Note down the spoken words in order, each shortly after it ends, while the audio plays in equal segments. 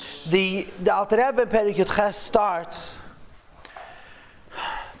The Alter Rebbe in Perek Yud Ches starts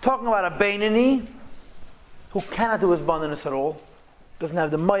talking about a Beinoni who cannot do his bandinus at all, doesn't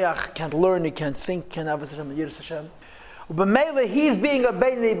have the mayach, can't learn, he can't think, can't have Hashem, Yiras Hashem. But Mele, he's being a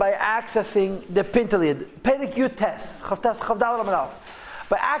Beinoni by accessing the Pintaliyid. Perek Yud Tes, Chavdal Ramadal.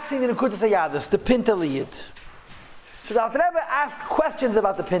 By accessing the Nekudas HaYadus, the Pintaliyid. So the Alter Rebbe asked questions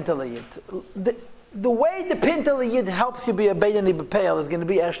about the Pintaliyid. The way the Pintaliyid helps you be a Beinoni B'Peil is going to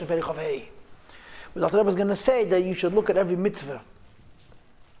be Eresh Perek Chav Hei. The Alter Rebbe is going to say that you should look at every mitzvah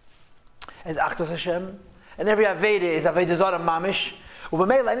as Achtas Hashem, and every Aveda is Aveda Zara Mamish.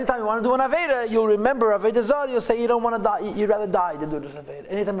 Anytime you want to do an Aveda, you'll remember Aveda Zara, you'll say you don't want to die, you'd rather die than do this Aveda.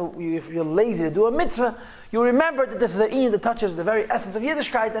 Anytime if you're lazy to do a mitzvah, you'll remember that this is an Iyun that touches the very essence of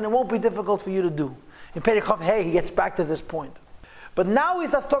Yiddishkeit, and it won't be difficult for you to do. In Perek Chav Hei, he gets back to this point. But now he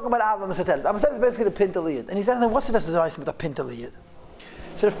starts talking about Ava Mesoteres. Ava Mesoteres is basically the Pintaliyid. And he says, what's the device with the Pintaliyid?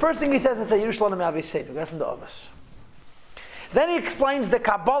 So the first thing he says is a Yerushalayim Avi Seder. We got it from the Avos. Then he explains the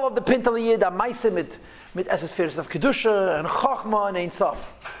Kabbalah of the Pintaliyid, a Maisa mit Esesferis of Kedusha, and Chochma, and Ein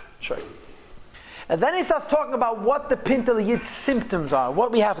Sof. Sure. And then he starts talking about what the Pintaliyid symptoms are,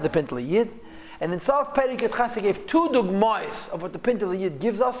 what we have for the Pintaliyid. And in Sof Perek Yud Ches he gave two dogmas of what the Pintaliyid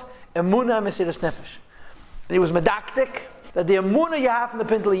gives us, Emunah and Mesiras Nefesh. And he was medactic, that the Emunah you have from the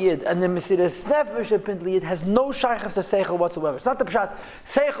Pintaliyid and the Mesiras Nefesh of Pintaliyid has no shaychus to Seichel whatsoever. It's not the Pshat.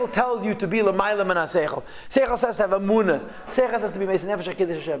 Seichel tells you to be L'mayla Min HaSeichel. Seichel says to have Emunah. Seichel says to be Mesiras Nefesh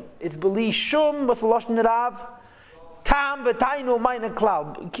HaKiddush Hashem. It's Beli Shum, what's the Lashon Rav? Tam V'tainu Mayna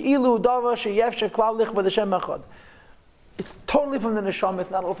Klal. Ki'ilu Dava Sheyefshe Klal Lich B'D Hashem Echad. It's totally from the Neshama,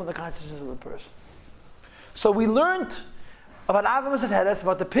 it's not all from the consciousness of the person. So we learned about Ava Mesoteres,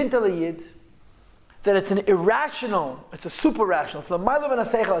 about the Pintaliyid, that it's an irrational, it's a super rational. So the Ma'ila Ben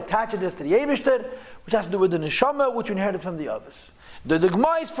HaSeichel attaches to the Eibishter, which has to do with the Neshama, which we inherited from the Avos. The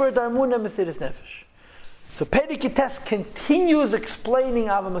Dogma is for the Emunah Mesiras Nefesh. So Perek Yud Tes continues explaining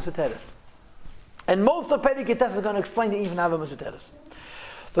Ava Mesoteres. And most of Perek Yud Tes is going to explain the even Ava Mesoteres.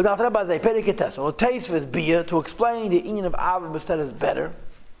 So the Alter Rebbe says, Perek Yud Tes, or Teisv is Bia, to explain the Inyan of Ava Mesoteres better.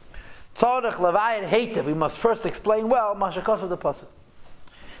 Tzorech Levayir Heitev, we must first explain well, Mashakos of the Pasuk.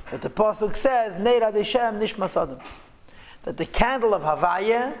 That the Pasuk says, Neirad Hashem Nishmas Adam. That the candle of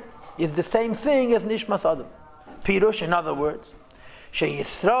Havaya is the same thing as Nishmas Adam. Pirush, in other words, She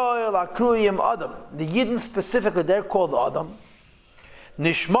Yisrael Akruyim Adam. The Yidden specifically, they're called Adam.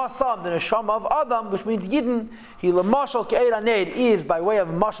 Nishmas Adam, the Neshama of Adam, which means Yidden, he Lamashal Ke'er Aneid is, by way of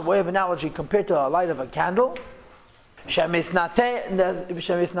mashal, way of analogy, compared to the light of a candle. Shemisnanea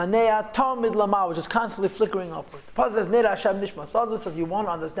Talmid Lama, which is constantly flickering upward. The Pasuk says, Neirad Hashem Nishmas Adam, so if you want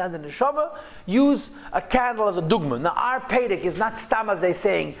to understand the Neshama, use a candle as a dugma. Now our Perek is not stam as they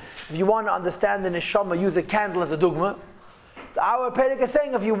saying, if you want to understand the Neshama, use a candle as a dugma. Our Perek is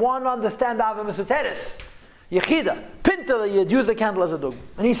saying, if you want to understand Ava Mesoteres, Yechida, Pintaliyid, use a candle as a dugma.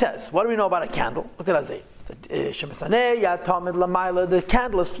 And he says, what do we know about a candle? What did I say? The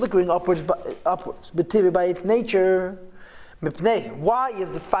candle is flickering upwards, but by its nature. Why is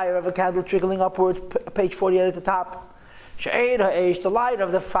the fire of a candle trickling upwards? Page 48 at the top. The light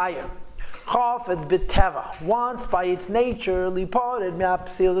of the fire. Chafetz b'teva, wants by its nature lipared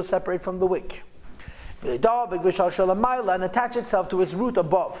me'apsil, to separate from the wick. And attach itself to its root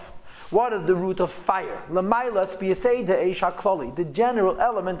above. What is the root of fire? The general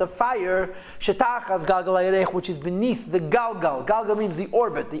element of fire, which is beneath the galgal. Galgal means the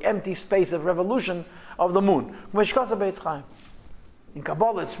orbit, the empty space of revolution of the moon. In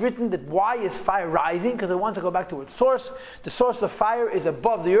Kabbalah it's written that why is fire rising? Because it wants to go back to its source. The source of fire is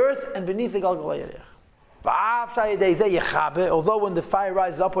above the earth and beneath the galgal. Although when the fire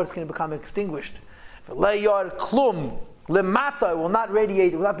rises upwards, it's going to become extinguished. Lemata will not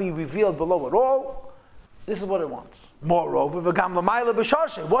radiate, it will not be revealed below at all. This is what it wants. Moreover,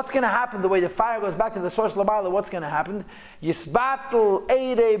 what's going to happen the way the fire goes back to the source Lamaila? What's going to happen? The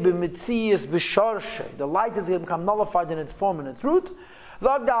light is going to become nullified in its form and its root.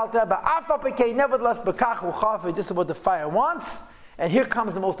 Nevertheless, this is what the fire wants. And here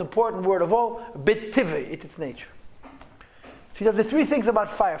comes the most important word of all, bitive, it's its nature. See, there's the three things about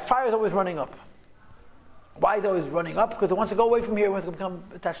fire. Fire is always running up. Why is it always running up? Because it wants to go away from here, it wants to become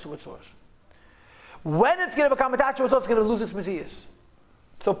attached to its source. When it's going to become attached to its source, it's going to lose its mitzias.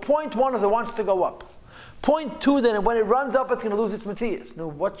 So point one is it wants to go up. Point two, then when it runs up, it's going to lose its mitzias. No,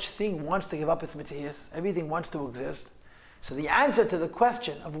 what thing wants to give up its mitzias? Everything wants to exist. So the answer to the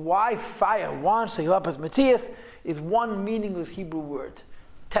question of why fire wants to give up its mitzias is one meaningless Hebrew word.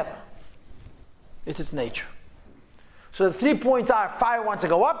 Teva. It's its nature. So the 3 points are, fire wants to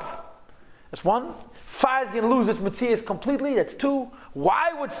go up, That's one. Fire is going to lose its Metzias completely. That's two.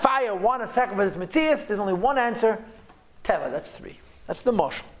 Why would fire want to sacrifice its Metzias? There's only one answer. Teva. That's three. That's the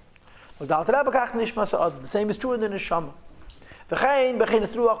Moshel. The same is true in the Neshama.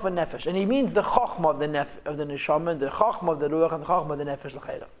 And he means the Chochma of the Neshama, the Chochma of the Ruach, and the Chochma of the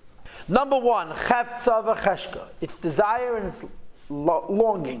Nefesh. Number one, Chefza v'cheshka. Its desire and its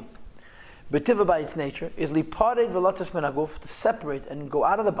longing, betiva by its nature, is lipared v'latzas min haguf, to separate and go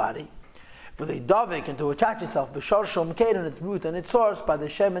out of the body, v'leidavik, and to attach itself, b'shor shom kein, and its root and its source, by the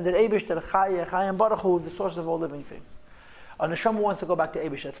Shem and the Eibush, the Chayim Baruch Hu, the source of all living things. A Neshama wants to go back to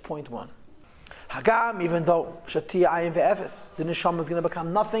Eibush. That's point one. Hagam, even though Shatiya Ayin ve'efes, the Neshama is going to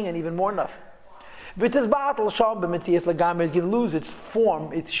become nothing and even more nothing. V'tis ba'atal sham b'metzias l'gamri, is going to lose its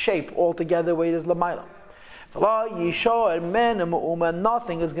form, its shape altogether, where it is l'mayla. V'la yisho and men and mu'uma,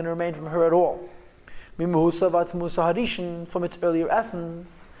 nothing is going to remain from her at all. Mimuhusa v'atzmusa harishin, from its earlier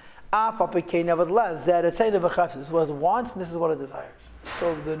essence. Af apikei, nevertheless, zeh etzei v'chafs. This is what it wants, and this is what it desires.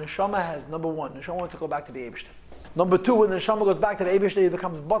 So the Neshama has, number one, Neshama wants to go back to the Eibishter. Number two, when the Neshama goes back to the Eibishter, it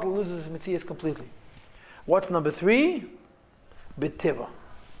becomes bottle, loses its Metzias completely. What's number three? B'tiva.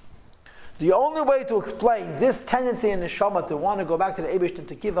 The only way to explain this tendency in the Neshama to want to go back to the Eibishter,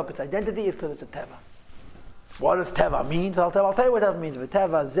 to give up its identity, is because it's a Teva. What does Teva mean? I'll tell you what Teva means.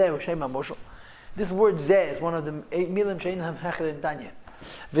 V'teva zeh u'shem ha'moshel. This word zeh is one of the milim she'inam hechel in Tanya.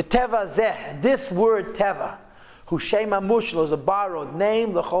 V'teva zeh, this word Teva, Hushem HaMushel, is a borrowed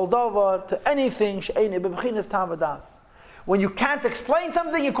name, l'chol davar, to anything she'ein b'bchinas tam v'das. When you can't explain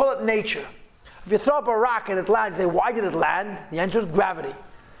something, you call it nature. If you throw up a rock and it lands, you say, why did it land? The answer is gravity.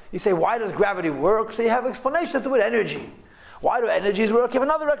 You say, why does gravity work? So you have explanations to it, energy. Why do energies work? You have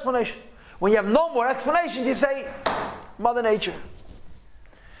another explanation. When you have no more explanations, you say, Mother Nature.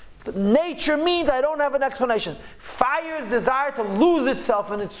 But nature means I don't have an explanation. Fire's desire to lose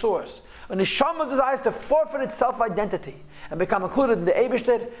itself in its source. And the Neshama's desire to forfeit its self-identity and become included in the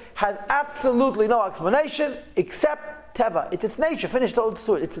Eibishter has absolutely no explanation except Teva. It's its nature. Finished all the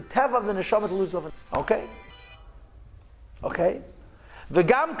story. It's a Teva of the Neshama to lose itself. Okay? Okay?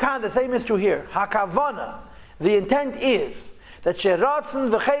 V'gam kan, the same is true here. Hakavana, the intent is that sheratzen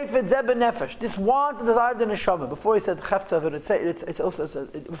v'chayfet zeh b'nefesh. This want and desire of the Neshama. Before he said chefza, it's also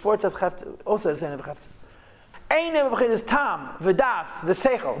before it says chefza, also it's saying chefza. Is tam, v'das, the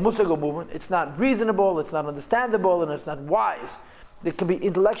seichel, musago movement. It's not reasonable, it's not understandable, and it's not wise. It can be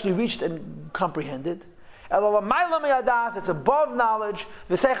intellectually reached and comprehended. It's above knowledge,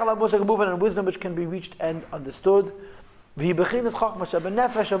 the seichel musago movement, and wisdom which can be reached and understood. Which is the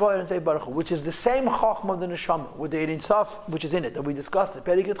same chokhmah of the neshama, with the Ein Sof, which is in it, that we discussed it.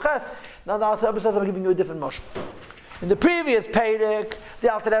 Perek Ches. Now the Alter Rebbe says, I'm giving you a different motion. In the previous Perek,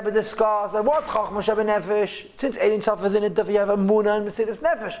 the Alter Rebbe discussed that what Chochmah Nefesh, since Ein Sof is in it, if you have a Munah and Mesiras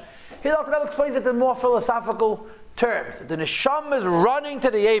Nefesh. Here the Alter Rebbe explains it in more philosophical terms. The Neshama is running to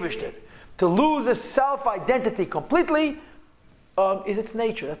the Eibishter. To lose its self-identity completely is its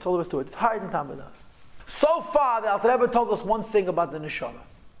nature. That's all there is to it. It's higher than Tamadas. So far, the Alter Rebbe told us one thing about the Neshama.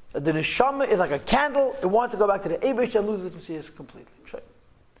 That the Neshama is like a candle. It wants to go back to the Eibishter and lose its Messias completely.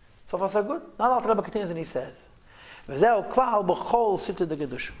 So far, so good. Now the Alter Rebbe continues and he says, to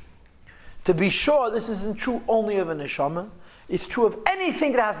be sure, this isn't true only of a Neshama. It's true of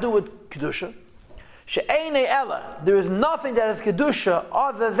anything that has to do with Kedusha. There is nothing that is Kedusha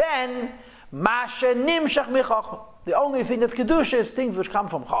other than the only thing that's Kedusha is things which come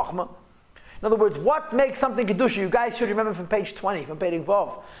from Chachma. In other words, what makes something Kedusha? You guys should remember from page 20, from Perek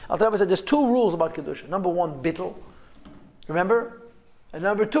Vav. Alter Rebbe said there's two rules about Kedusha. Number one, bittul. Remember? And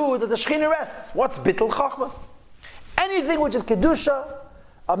number two, that the Shekhinah rests. What's bittul? Chachma. Anything which is Kedusha,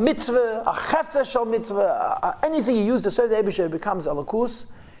 a mitzvah, a chefza shel mitzvah, anything you use to serve the Eibishter becomes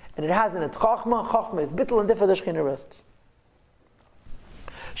alakus, and it has in it Chachma. Chachma is bittul, and therefore the Shekhinah rests.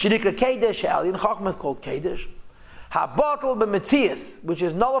 Shirika Kedesh, Alien Chachma is called Kedesh. Ha-batal b'metzias, which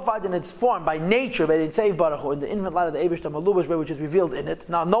is nullified in its form by nature, by the Ein Baruch Hu, in the infinite light of the Eibishter Malubash, which is revealed in it.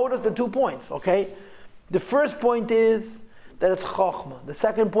 Now notice the 2 points, okay? The first point is that it's Chachma. The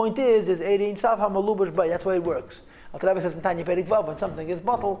second point is there's Ein Sof ha-malubash by. That's why it works. Alter Rebbe says in Tanya Perek Vav, when something is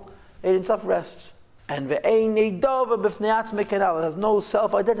batal, Ein Sof rests. And ve'ein eidava b'fnei atzmei kenal. It has no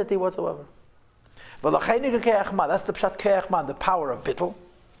self-identity whatsoever. That's the pshat ke'achman, the power of bittul.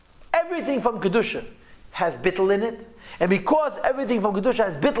 Everything from Kedusha has bittul in it, and because everything from Kedusha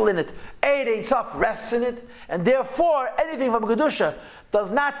has bittul in it, Ein Sof rests in it, and therefore anything from Kedusha does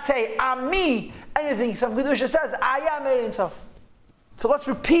not say I'm me. Anything from Kedusha says I am Ein Sof. So let's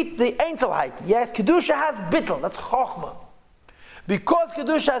repeat the Einzelheit. Yes, Kedusha has bittul. That's Chochmah. Because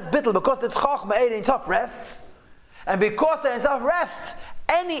Kedusha has bittul, because it's Chochmah, Ein Sof rests, and because Ein Sof rests,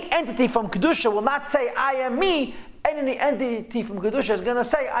 Any entity from Kedusha will not say, I am me. Any entity from Kedusha is going to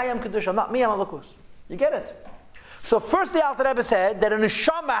say, I am Kedusha. I'm not me, I'm Elokus. You get it? So first the Alter Rebbe said that a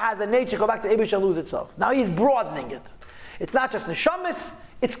neshama has a nature, go back to Eibush lose itself. Now he's broadening it. It's not just neshamas,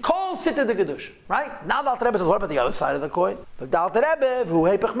 it's kol sitter the Kedusha. Right? Now the Alter Rebbe says, what about the other side of the coin? The Alter Rebbe, who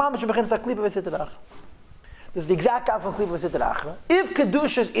hepech mamash begins to klipa v'sitter achra. This is the exact out from klipa v'sitter achra. If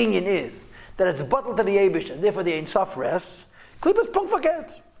Kedusha's inyan is that it's bottled to the Eibush, and therefore the Ein Sof rests, klipa's punk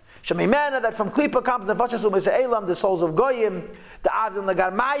verkehrt. Shemimena, that from klipa comes the vachas u'mesa'elam, the souls of goyim, the avdin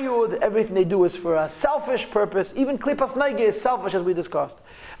lagar mayud, everything they do is for a selfish purpose. Even klipas neige is selfish, as we discussed.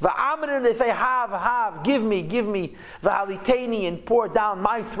 Va'amrin, they say, have, give me, va'aliteni, and pour down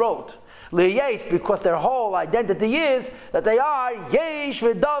my throat. Le'yesh, because their whole identity is that they are yesh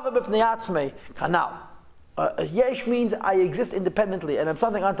v'dava b'fnei atzmei, kanal. Yesh means I exist independently and I'm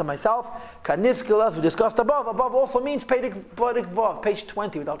something unto myself. Kaniskil, as we discussed above. Above also means page 20.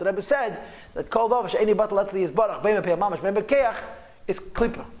 What Alter Rebbe said that kol davar any battle atli is barach beim pei mamash beim keach is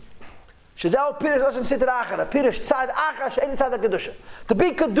klipa. Shadal pirish oshen sitter achara pirish tzad achar she'eni tzad kedusha. To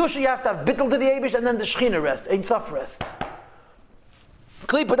be kedusha, you have to have bittul to the Eibush and then the Shechina rests. Ein Sof rests.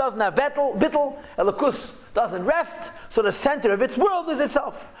 Klipa doesn't have bittul, Elokus doesn't rest, so the center of its world is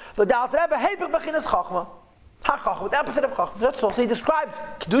itself. So the Alter Rebbe hepech bechinas chachma. Ha-chachma, the opposite of chachma. That's all. So he describes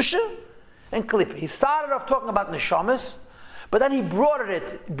Kedusha and Klipa. He started off talking about neshamas, but then he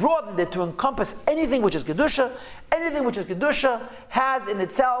broadened it to encompass anything which is Kedusha. Anything which is Kedusha has in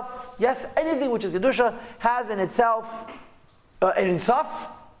itself, anything which is Kedusha has in itself an Ein Sof,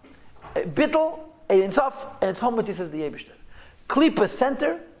 bittul, an Ein Sof, and its home which is the Eibishter. Klipa's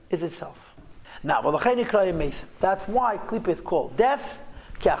center is itself. Now, that's why Klipa is called deaf.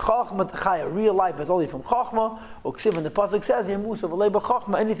 Real life is only from Chachma. And the pasuk says,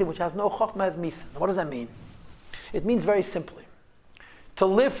 anything which has no Chachma has Misa. What does that mean? It means very simply, to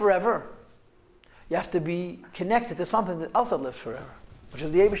live forever, you have to be connected to something else that lives forever, which is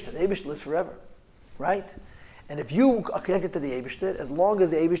the Eibishter. The Eibishter lives forever, right? And if you are connected to the Eibishter, as long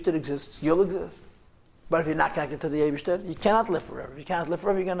as the Eibishter exists, you'll exist. But if you're not connected to the Eibishter, you cannot live forever. You cannot live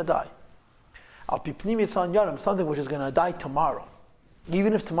forever, you're going to die. Al pi pnimi tzon yarim, something which is going to die tomorrow.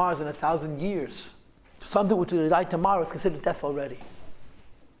 Even if tomorrow is in 1,000 years, something which is going to die tomorrow is considered death already.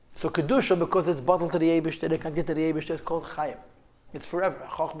 So Kedusha, because it's bottled to the Eibishter, it can get to the Eibishter, it's called Chayim. It's forever.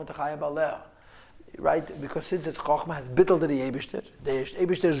 Chochma Techayim Aleh. Right? Because since it's Chochma has bittul to the Eibishter, the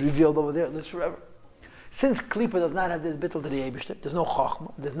Eibishter is revealed over there, it lives forever. Since Klipa does not have this bittul to the Eibishter, there's no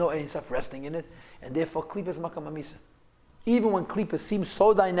Chochma, there's no Ein Sof resting in it, and therefore Klipa is Makam Amisa. Even when Klipa seems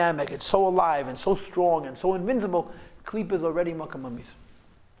so dynamic, it's so alive and so strong and so invincible, Klipa is already Makam Amisa.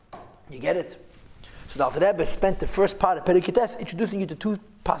 You get it? So the Alter Rebbe spent the first part of Perikutes introducing you to two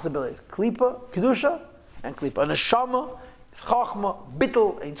possibilities: Klipa, Kedusha, and Klipa. And Neshama is Chachma,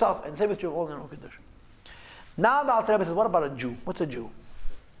 Bittul, Ein Sof, and same with you all in Kedusha. Now the Alter Rebbe says, what about a Jew? What's a Jew?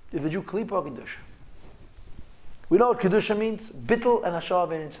 Is the Jew Klipa or Kedusha? We know what Kedusha means: Bittul and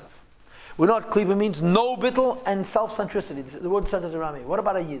Hashah and Ein Sof. We know what Klipa means: no Bittul and self-centricity. The word centers around me. What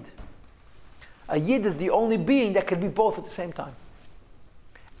about a Yid? A Yid is the only being that can be both at the same time.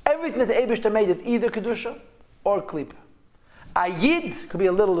 Everything that the Eibishter made is either Kedusha or Klipa. A Yid could be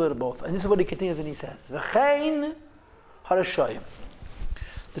a little bit of both. And this is what he continues and he says, V'chein harashayim.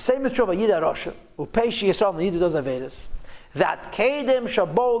 The same is true of a Yid harasha, Upeishi Yisrael, the Yid who does Avedas, that Kedem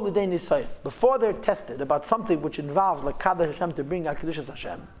Shabo L'dei Nisayim, before they're tested about something which involves like Kadosh Hashem to bring out Kedushas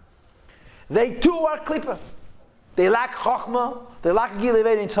Hashem, they too are Klipa. They lack Chochma, they lack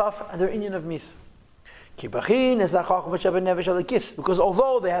Gilei Ein Sof, and they're Inyan of Misa. Because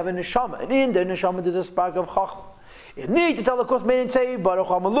although they have a neshama, and in their neshama there's a spark of chachma, you need to tell the course and say Baruch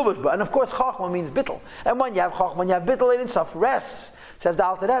HaMelubash. And of course chachma means bittul. And when you have chachma, when you have bittul, Ein Sof rests. Says the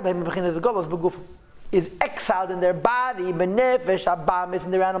Alter Rebbe, is exiled in their body, benefesh abamis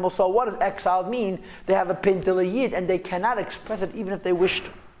in their animal soul. What does exiled mean? They have a pintel a yid, and they cannot express it even if they wish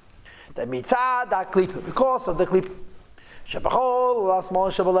to. That mitzad klipa, because of the klipa. Shabachol, small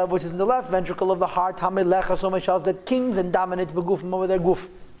shabalev, which is in the left ventricle of the heart, hamelecha, so much else that kings and dominates begufim over their guf.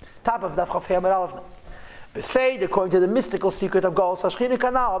 Top of Daf Chaf Hei Amud Aleph. Besaid, according to the mystical secret of Gaul, Shechina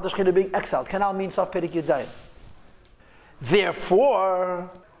Kanal, of the Shechina being exiled. Kanal means Sof Perik Yud Zayin.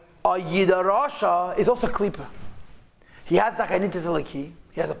 Therefore, a Yid harasha is also klipa. He has that kind of He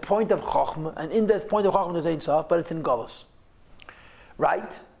has a point of Chochma, and in this point of Chochma there's Ein Sof, but it's in Galus.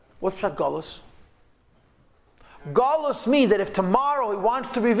 Right? What's Pshat Galus? Galus means that if tomorrow he wants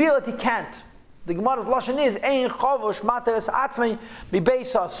to reveal it, he can't. The Gemara's lashon is Ein Chovosh Materes Atzmei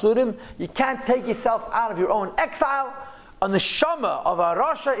Bibeisa Asurim. You can't take yourself out of your own exile. A neshama of a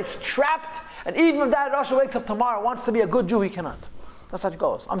rasha is trapped, and even if that rasha wakes up tomorrow, wants to be a good Jew, he cannot. That's such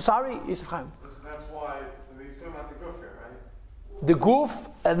Golus. I'm sorry, Yosef Chaim. So that's why, so he's talking about the goof here, right? The Guf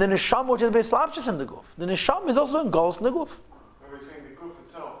and the Neshama, which is based on in the Guf. The Neshama is also in Golus in the Guf. When we're saying the goof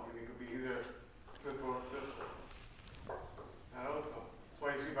itself, I mean, it could be either good or good. That also. That's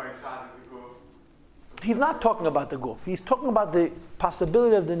why you see by Tzaddik the goof. He's not talking about the Guf. He's talking about the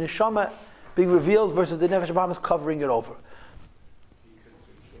possibility of the Neshama being revealed versus the Nefesh Bahamas covering it over.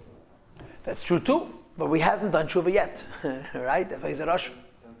 That's true too, but we hasn't done Tshuva yet, right? If he's a Rosh.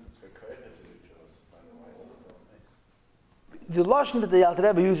 The Lashon that the Alter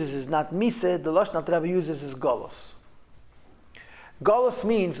Rebbe uses is not Miseh, the Lashon Alter Rebbe uses is Golos. Golos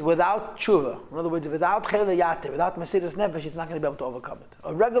means without Tshuva, in other words, without Chele Yate, without Mesiras Nefesh, it's not going to be able to overcome it.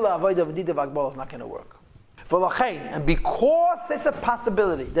 A regular Avodah V'Didav Akbal is not going to work. And because it's a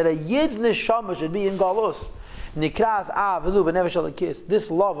possibility that a Yid's Neshama should be in Golos, Nikras V'Lu B'Nefesh Alakis, this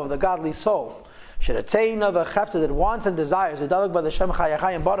love of the godly soul, should attain of a chefta that wants and desires, the Dalag by the Shem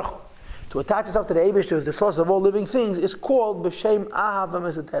Chayachayim Baruch Hu, to attach itself to the Eibishter as the source of all living things, is called B'Shem Ahav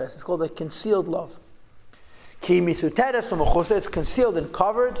Mesuteres. It's called a concealed love. Ki Mesuteres U'Mechusa, it's concealed and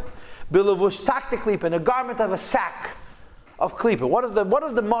covered. Bilavush Taktik in a garment of a sack of klipa. What is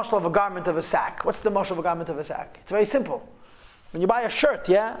the marshal of a garment of a sack? What's the marshal of a garment of a sack? It's very simple. When you buy a shirt,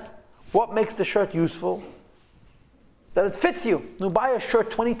 what makes the shirt useful? That it fits you. You buy a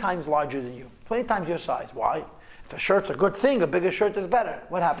shirt 20 times larger than you, 20 times your size. Why? If a shirt's a good thing, a bigger shirt is better.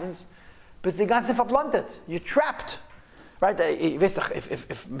 What happens? You're trapped. Right?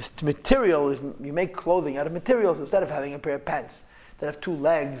 If material is, you make clothing out of materials instead of having a pair of pants that have two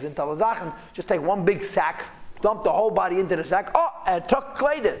legs and talazachen, just take one big sack, dump the whole body into the sack, and tuck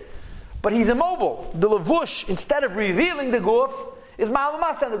kleider. But he's immobile. The levush, instead of revealing the guf, is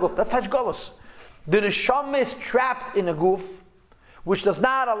ma'alamasta in the guf. That's touch. The neshama is trapped in a guf, which does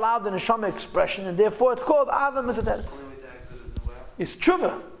not allow the neshama expression, and therefore it's called Ava Mesuteres. It's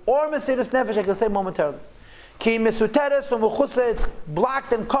tshuva, or Mesiras Nefesh, I can say momentarily. Ki Mesuteres U'Mechusa, it's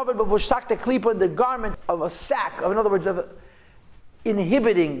blocked and covered by Vushtakta Klipa, the garment of a sack, in other words, of an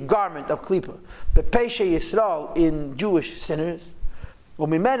inhibiting garment of Klipa. Bepeshe Yisrael, in Jewish sinners.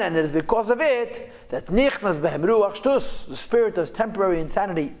 Umimena, and it is because of it that Nichnas Behem Ruach Shtus, the spirit of temporary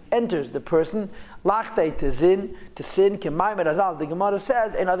insanity, enters the person. Lachtei to sin, K'mayim Razal, the Gemara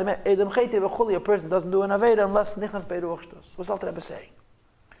says, Edom Chete V'chuli, a person doesn't do an Aveda unless Nichnas Behem Ruach Shtus. What's Alter Rebbe saying?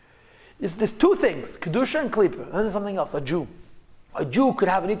 There's two things, Kedusha and Klipa, and then something else, a Jew. A Jew could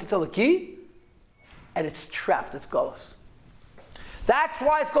have an Itatel key, and it's trapped, it's Golos. That's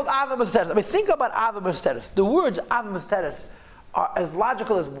why it's called Ava Mesuteres. I mean, think about Ava Mesuteres. The words Ava Mesuteres are as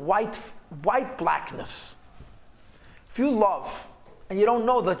logical as white blackness. If you love, and you don't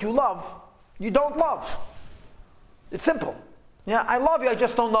know that you love, you don't love. It's simple. Yeah, I love you, I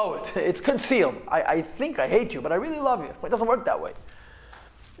just don't know it. It's concealed. I think I hate you, but I really love you. It doesn't work that way.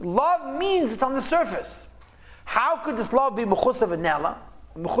 Love means it's on the surface. How could this love be mechusa v'nela?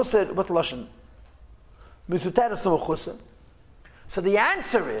 Mechusa, what's lashon? Mesuteres mechusa. So the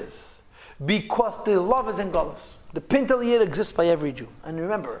answer is because the love is in Golos. The Pintel Yid exists by every Jew. And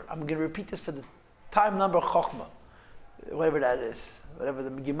remember, I'm going to repeat this for the time number of Chochmah, whatever that is, whatever the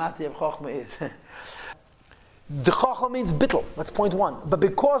Gematria of Chochmah is. The Chochmah means bittel. That's point one. But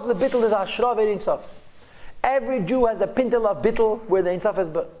because the bittel is Hashra Ein Sof, every Jew has a pintel of bittel where the Ein Sof is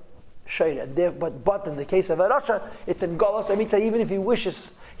Sheira. But in the case of Arasha, it's in Golos. That means that even if he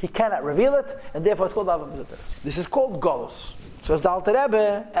wishes, he cannot reveal it, and therefore it's called Ava Mesuteres. This is called Golos. So as the Alter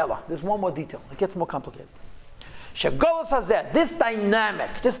Rebbe, Ella, there's one more detail. It gets more complicated. Shegolos Hazeh, this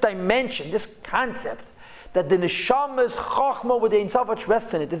dynamic, this dimension, this concept, that the neshama's chokhmah with the Ein Sof which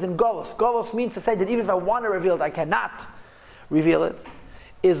rests in it is in Golos. Golos means to say that even if I want to reveal it, I cannot reveal it.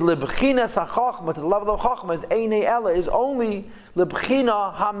 Is lebchinas ha-chokhmah, to the level of chokhmah, is einei ella, is only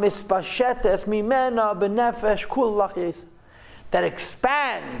lebchina ha-mispashetes mimena benefesh kul lach, that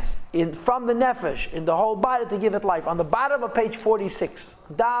expands from the nefesh in the whole body to give it life. On the bottom of page 46,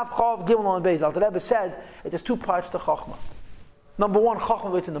 Dav Chav Gimel and Beis, Alter Rebbe said it has two parts to Chokhmah. Number one,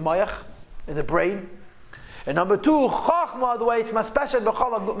 Chokhmah, it's in the mayach, in the brain. And number two, Chokhmah, the way it's mispashet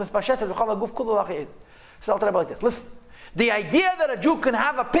b'chol guf kulu lach. So Alter Rebbe like this. Listen, the idea that a Jew can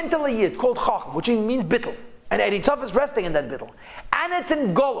have a pintel yid called Chokhmah, which means bittel, and Ein Sof is resting in that bittel, and it's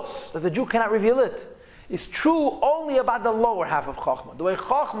in Golos, that the Jew cannot reveal it, is true only about the lower half of Chokhmah. The way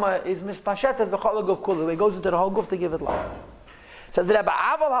Chokhmah is mispashetes b'chol guf kulu, the way it goes into the whole guf to give it life. Says the Rebbe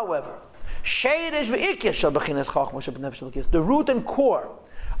Aval, however, sheirish v'ikya shel b'chinas Chokhmah shel b'nefesh l'kis, the root and core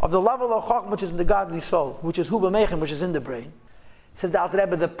of the level of Chokhmah which is in the godly soul, which is hu b'meichem, which is in the brain, Says the Alter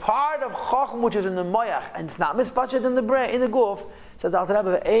Rebbe, the part of Chacham which is in the moyach, and it's not mispachet in the brain, in the guf, says the Alter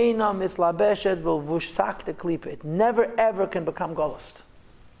Rebbe, Eina mislabeshet v'vushsak the klipa. It never ever can become golust.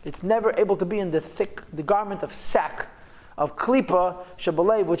 It's never able to be in the garment of sack, of klipa,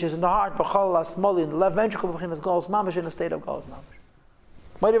 shabalev, which is in the heart, b'chol asmoli, in the left ventricle, b'chinas golus mamish, in a state of golus mamish.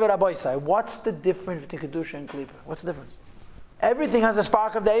 What's the difference between kedusha and klipa? What's the difference? Everything has a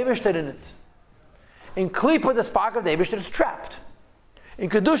spark of the Eibishter in it. In klipa, the spark of the Eibishter is trapped. In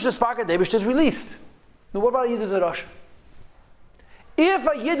kedusha, the spark of the Eibishter is released. Now, what about a Yiddu Zarasha? If a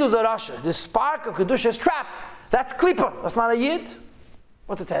Yiddu Zarasha, the spark of kedusha is trapped, that's klipa. That's not a Yid.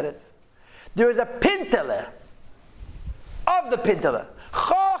 What's the teretz? There is a pintele of the pintele.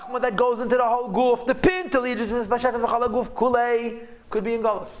 Chachma that goes into the whole goof. The pintele, just goof kulei, could be in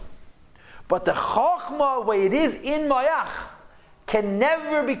galus. But the chachma, where it is in mayach, can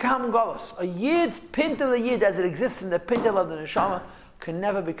never become galus. A Yid's pintele Yid, as it exists in the pintele of the neshama, can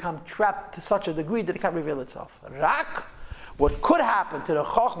never become trapped to such a degree that it can't reveal itself. Rak, what could happen to the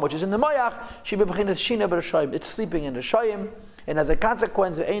chachma, which is in the mayach, it's sleeping in the shayim. And as a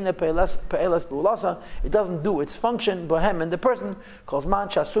consequence, it doesn't do its function, bohem, and the person calls man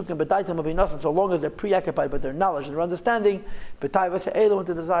shasukim b'taitim b'binasim, so long as they're preoccupied by their knowledge and their understanding, b'tai v'se'elu,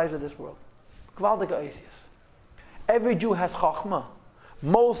 into the desires of this world. Gvaldik oisius. Every Jew has chachma.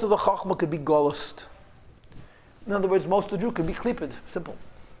 Most of the chachma could be golust. In other words, most of the Jew could be klipid. Simple.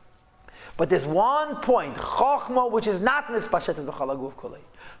 But there's one point, chachma, which is not nispashetes b'chalaguf kolei.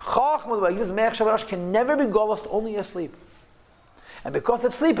 Chachma, like this me'ach shavarash, can never be golust, only asleep. And because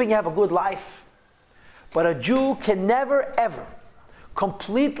it's sleeping, you have a good life. But a Jew can never, ever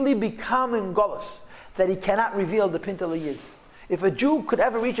completely become in golus that he cannot reveal the Pintel Yid. If a Jew could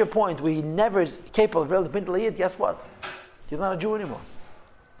ever reach a point where he never is capable of revealing the Pintel Yid, guess what? He's not a Jew anymore.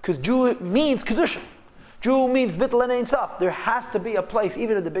 Because Jew means Kedusha. Jew means Bittul and Ein Sof. There has to be a place,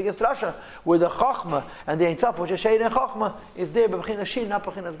 even in the biggest Rasha, where the Chachma and the Ein Sof, which is Shein and Chachma, is there, but B'chinas Shin, not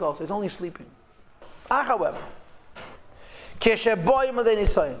B'chinas Golus. It's only sleeping. However,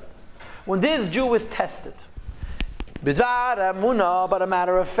 when this Jew is tested, by a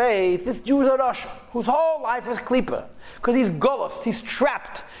matter of faith, this Jew is a Rasha, whose whole life is klipa, because he's golus, he's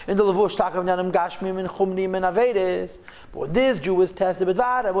trapped in the levush takav nanim gashmim and chumnim and avedes. But when this Jew is tested,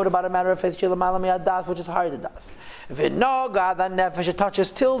 what about a matter of faith, which is higher than das? V'noga, that nefesh, it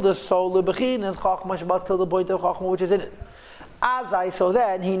touches till the soul, lebechinas chachma, about till the point of chachma which is in it. So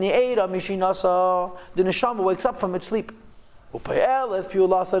then, the neshama wakes up from its sleep.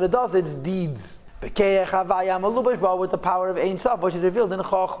 It does its deeds. With the power of Ein Sof, which is revealed in the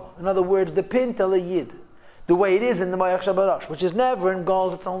Chachma. In other words, the Pintel Yid, the way it is in the Mayach Shabarash, which is never in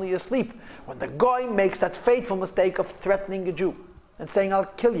goals, it's only asleep. When the guy makes that fateful mistake of threatening a Jew and saying, I'll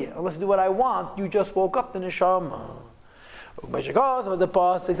kill you, unless you do what I want, you just woke up the Neshama. The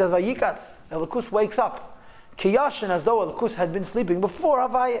pasuk says, Vayikatz, Elokus wakes up. Kiyashin, as though Elokus had been sleeping before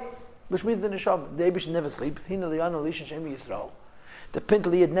Havayah. Which means the Neshama, the Eibush never sleeps. The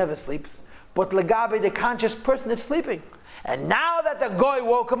Pintel Yid never sleeps. But Lagabe, the conscious person, is sleeping. And now that the Goy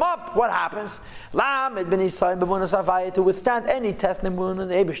woke him up, what happens? To withstand any test in the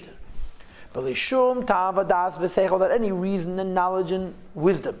Eibush. That any reason and knowledge and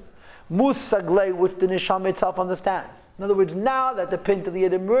wisdom, Musagle, which the Neshama itself understands. In other words, now that the Pintel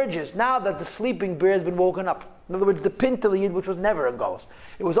Yid emerges, now that the sleeping bear has been woken up. In other words, the Pintel Yid, which was never a Golus,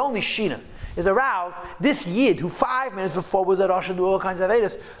 it was only Shina, is aroused. This Yid, who 5 minutes before was a Rosh and do all kinds of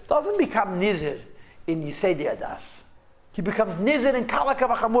Vedas, doesn't become Nizir in Yisedi Adas. He becomes Nizir in Kalaka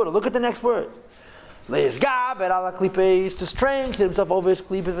V'chamura. Look at the next word. Le'izgab et ala klipes, to strengthen himself over his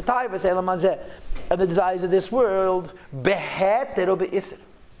klipes v'tai v'selam hazeh, and the desires of this world, behet ero be'isr.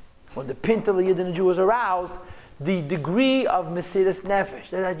 When the Pintel Yid in the Jew is aroused, the degree of Mesiras Nefesh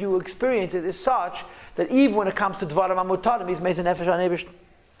that you experience is such that even when it comes to Dvarim HaMutarim, he's Mesiras Nefesh on Eibush.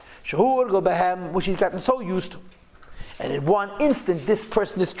 Shehur go behem, which he's gotten so used to. And in one instant, this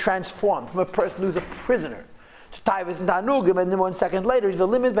person is transformed from a person who's a prisoner to Taivas and Tanugim, and then 1 second later, he's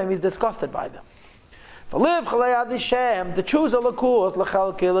limit by him, he's disgusted by them. To choose a lakus,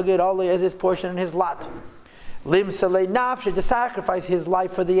 as his portion in his lot. To sacrifice his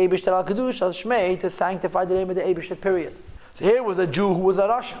life for the Eibush al Kadush al Shmei, to sanctify the name of the Eibush, period. So here was a Jew who was a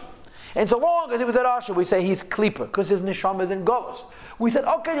Rasha. And so long as he was a Rasha, we say he's Klipper, because his Neshama is in Golos. We said,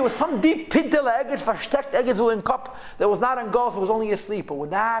 okay, there was some deep Pintel Eged, versteckt Eged who in Kop, that was not in Golos, it was only asleep. But when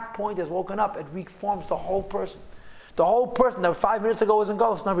that point is woken up, it reforms the whole person. The whole person that 5 minutes ago was in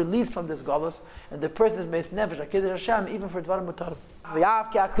Golos, now released from this Golos, and the person is Meis Nefesh, Akidah Hashem, even for Dvarim Mutarim.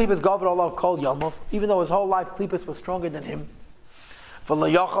 Even though his whole life Klippas was stronger than him,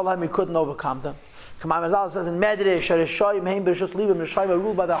 he couldn't overcome them. Kamar Mazal says in Medrash, Rishayim Heim B'Rishus Libim, Rishayim are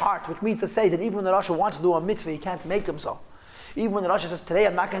ruled by the heart, which means to say that even when the Rasha wants to do a mitzvah, he can't make him so. Even when the Rasha says, today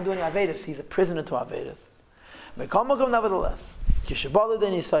I'm not going to do any Avedas, he's a prisoner to Avedas. Nevertheless,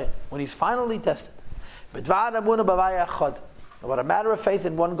 when he's finally tested, what a matter of faith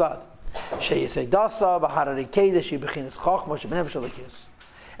in one God. At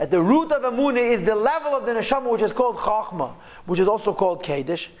the root of Emunah is the level of the neshama which is called Chachma, which is also called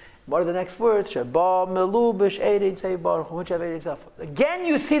Kedesh. What are the next words? Again,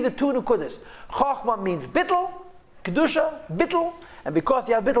 you see the two nukudas. Chachma means bittul, kedusha, bittul, and because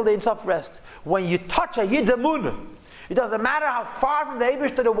you have bittul, the Ein Sof rests. When you touch a Yid's Emunah, it doesn't matter how far from the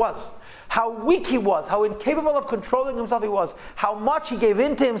Eibishter it was, how weak he was, how incapable of controlling himself he was, how much he gave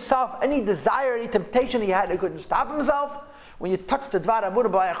in to himself, any desire, any temptation he had, he couldn't stop himself. When you touch the Dvar Emunah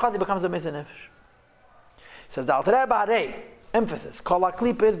b'ayachad, he becomes a Mesa Nefesh. Says the Alter Rebbe Harei, emphasis, Kol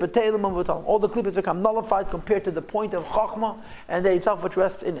HaKlippos b'teilim u'v'tolim. All the klippos become nullified compared to the point of Chachma and the Ein Sof which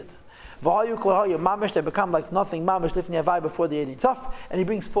rests in it. V'hayu klohayu mamish, they become like nothing mamish lifnei avai before the Ein Sof, and he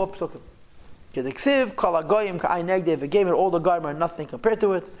brings 4 psukim. Kedeksiv, Kol HaGoyim ka'ay negdei v'gemer, all the goyim are nothing compared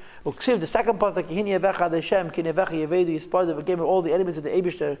to it. Uksiv, the second pasuk, Kihini yavecha Hashem, Kihini yavecha yevedu yispardu v'gemer, all the enemies of the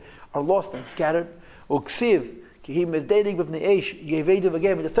Eibishter are lost and scattered. Uksiv, Kihim is dating with the Eish, yevedu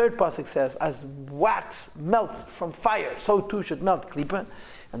v'gemer. The third pasuk says, as wax melts from fire, so too should melt Klippa.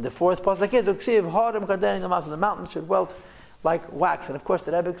 And the fourth pasuk is, Uksiv, Harim kadein amas, the mountain should melt like wax. And of course,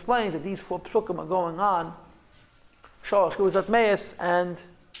 the Rebbe explains that these 4 psukim are going on, Shalosh Kuvas Atmeis and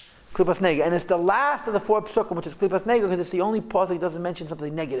Klippas Nega. And it's the last of the 4 psukim, which is Klippas Nega, because it's the only pasuk that doesn't mention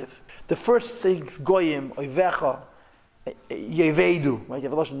something negative. The first thing, Goyim, Oivecha, Yevedu, right? You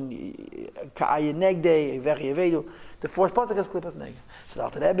have a Lashon, Ka'ay Negdei, Oivecha Yevedu. The 4th pasuk is Klippas Nega. So the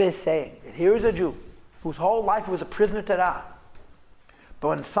Alter Rebbe is saying that here is a Jew whose whole life was a prisoner to Ra. But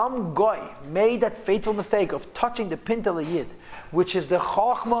when some goy made that fateful mistake of touching the Pintel Yid, which is the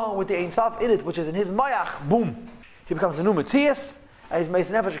Chachma with the Ein Sof in it, which is in his Mayach, boom, he becomes the new Metzias, and he's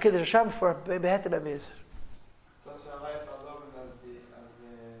Mesa Nefesh Kiddush Hashem for Beheter Be'ez.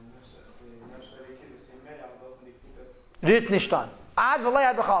 Rit nicht an. Ad v'lei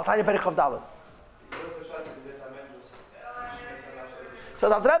ad b'chal, Tanya Perich Chav Dalet. So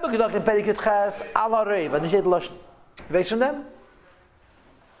the Alter Rebbe gedacht in Perich Ches al harei, wat is het Lashon? Wees van dem?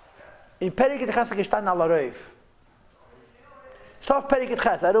 In Perich Ches gestanden al harei. Sof Perich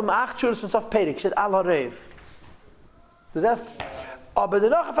Ches, 8 Shuras und Sof Perich, steht al harei. Du sagst, aber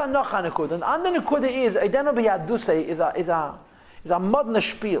der noch von noch eine Kude. Und andere Kude ist, I don't know be Yadusei, is a modern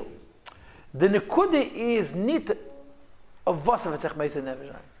Spiel. The Nekude is nicht auf was wird sich Mesa Nefesh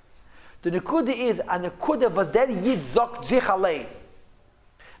sein. The Nekude is a Nekude, was der Yid sagt sich allein.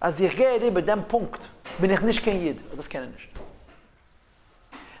 Als ich gehe bei dem Punkt, bin ich nicht kein Yid. Das kenne ich nicht.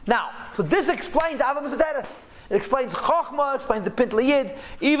 Now, so this explains Ava Mesoteres. It explains Chochma, explains the Pintel Yid,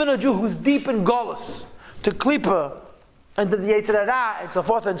 even a Jew who's deep in Golus, to Klippa, and to the Yetzer Hara, and so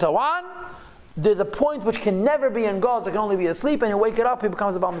forth and so on. There's a point which can never be in Golus, it can only be asleep, and you wake it up, he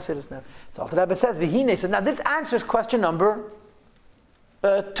becomes a Baal Mesiris Nefesh. So Alter Rebbe says, Vihine. So now this answers question number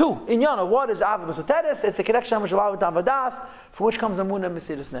 2. In Yana, what is Ava Mesoteres? It's a connection with Avadas, from which comes Emunah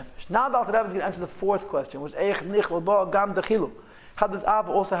Mesiris Nefesh. Now the Alter Rebbe is going to answer the 4th question, which Eich Nichl Ba Gam Dechilu. How does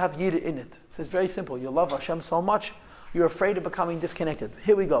Ava also have Yid in it? So it's very simple. You love Hashem so much, you're afraid of becoming disconnected.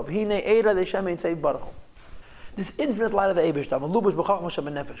 Here we go. Vihine Eira Leshem Ein Tzei Baruch. This infinite light of the Eibishter,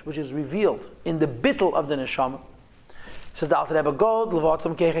 which is revealed in the bittul of the neshama, says the Alter Rebbe God,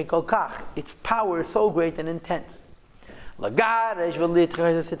 its power is so great and intense. To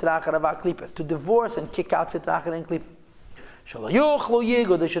divorce and kick out Sitracher and Klippa.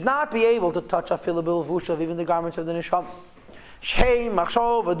 They should not be able to touch a filibil vushav, even the garments of the neshama.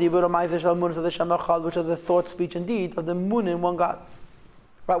 Which are the thought, speech, and deed of the moon in one God.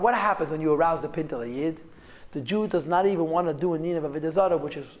 Right? What happens when you arouse the Pintel Yid? The Jew does not even want to do a nina of Avodah Zarah,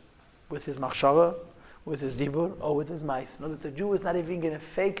 which is with his machshava, with his dibur, or with his mais. No, that the Jew is not even going to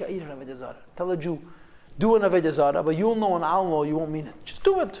fake either an Avodah Zarah. Tell a Jew, do an Avodah Zarah, but you'll know and I'll know you won't mean it. Just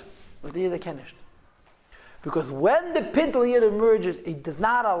do it. With the Yid Kenisht. Because when the Pintel Yid emerges, it does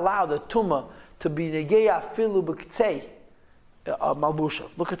not allow the Tumah to be negeya filu b'ktzei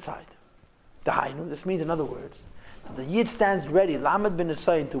malbushav. Look inside. The Hainu, this means in other words, that the Yid stands ready, Lamed bin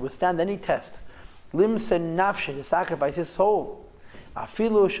Esayin, to withstand any test. Limsen nafshe, to sacrifice his soul.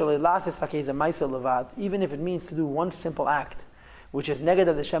 Afilu shalilasis hakeza ma'isa levad, even if it means to do one simple act, which is neged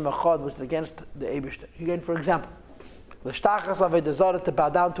of the Shem Echad, which is against the Eibishter. Again, for example, l'shtachas avodah zarah, to bow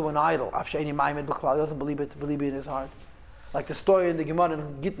down to an idol. Afsheini ma'amed b'chlal, he doesn't believe it in his heart. Like the story in the Gemara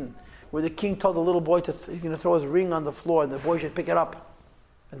in Gittin, where the king told the little boy he's going to throw his ring on the floor, and the boy should pick it up,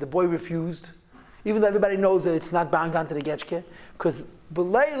 and the boy refused. Even though everybody knows that it's not bound down to the Getchke. Because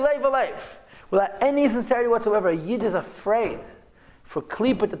without any sincerity whatsoever, a Yid is afraid for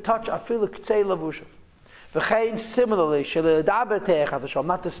Klippa to touch afilu k'tzei lavushav. V'chein similarly,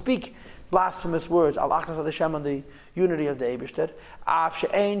 not to speak blasphemous words, al achnas Hashem, on the unity of the Eibishter. Af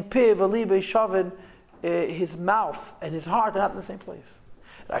she'ein piv alibe shavin, his mouth and his heart are not in the same place.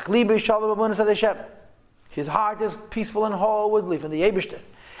 Like libe shalom abunas Hashem. His heart is peaceful and whole with belief in the Eibishter.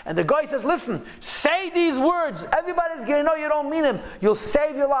 And the guy says, listen, say these words. Everybody's going to know you don't mean them. You'll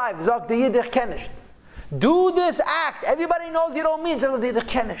save your life. Zok de yidich kenisht. Do this act. Everybody knows you don't mean it. Zok de yidich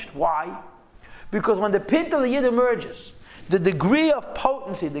kenisht. Why? Because when the pint of the Yid emerges, the degree of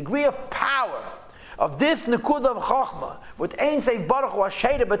potency, the degree of power of this Nekud of Chochmah, with Ein Seif Baruch Hu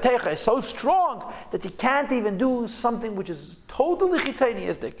Asheira B'Teicha, is so strong that you can't even do something which is totally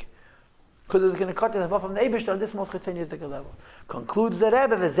chitainistic. Because it's going to cut it off from the Eibishter on this most chitainistic level. Concludes the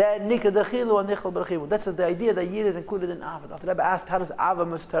Rebbe, V'zeh Nika Dechilu and Nichel B'Rechivu. That's the idea that Yid is included in Ava. The Rebbe asked, how does Ava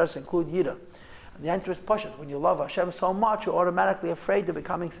Mustaras include Yida? And the answer is Pashut. When you love Hashem so much, you're automatically afraid of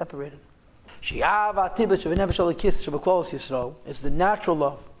becoming separated. It's the natural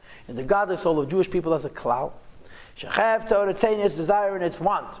love in the godly soul of Jewish people as a cloud. Its desire and its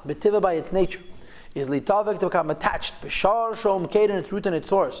want, betiva by its nature, is litavik to become attached, b'shar shom kaden, its root and its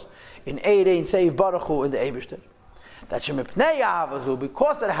source, in Ein Seif Baruch Hu, in the Eibishter. That shemipnei ahavazu,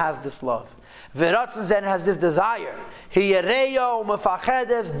 because it has this love, v'ratzon zen has this desire, hiyereyo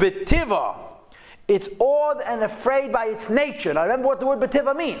mefachedes betiva, it's awed and afraid by its nature. Now remember what the word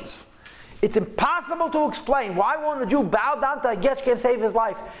betiva means. It's impossible to explain. Why won't a Jew bow down to a Getchke and save his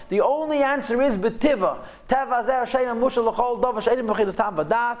life? The only answer is betiva. Teva zeh Hashem mushal l'chol dov she'enim b'chilas tam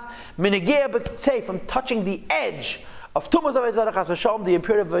v'das minigeh b'ktzei, from touching the edge of tumas of Avodah Chas v'shalom, the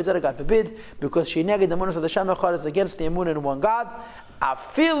impurity of Avodah, God forbid, because she neged the emunah of the Shem Echad is against the emunah in one God.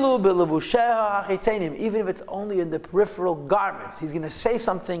 Afilu b'levusheha hachitzenim, even if it's only in the peripheral garments, he's going to say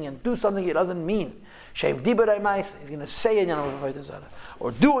something and do something he doesn't mean. Shem dibarei ma'is, he's going to say in Yanam of Avodah Zarah,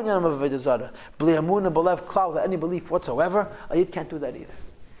 or do in Yanam of Avodah Zarah, b'li emunah b'lev klal, without any belief whatsoever. A Yid can't do that either.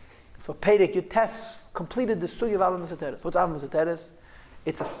 So Pedek, your test completed the sugi of Avam Mesoteres. What's Avam Mesoteres?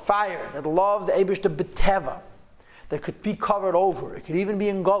 It's a fire that loves the Eibishter b'teva, that could be covered over. It could even be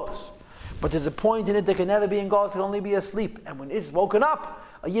in Golos. But there's a point in it that can never be in Golos, it can only be asleep. And when it's woken up,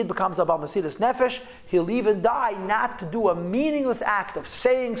 a Yid becomes a Baal Mesilas Nefesh. He'll even die not to do a meaningless act of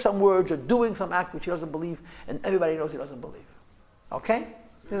saying some words or doing some act which he doesn't believe, and everybody knows he doesn't believe. Okay?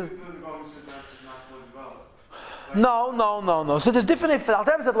 So No. So there's different.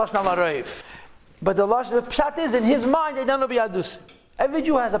 Al-Rebbe said Lashon al-Arayv. But the Pshat is, in his mind, they don't know b'yadus. Every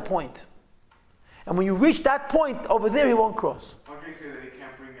Jew has a point. And when you reach that point, over there he won't cross. How can you say that he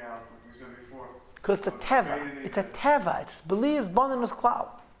can't bring out what we said before? Because it's a teva. It's a teva. It's beli is bonim is klal.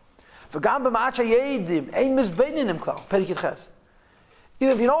 V'gam b'ma'acha yedim, ein mizbeininim klal. Perikit ches.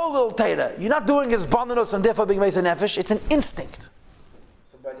 Even if you know a little Torah, you're not doing his boninus and therefore being made a nefesh. It's an instinct.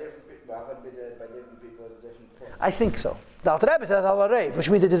 So by different people, it's different point. I think so. The Alter Rebbe says al-Arayv, which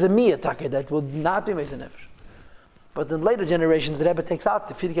means it is a miyatake that will not be made a nefesh. But in later generations, the Rebbe takes out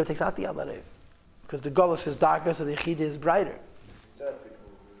the Frierdiker takes out the al-Arayv. Because the Golos is darker, so the Yechida is brighter.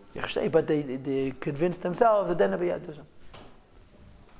 But they convince themselves that then it'll be Yad Dusam.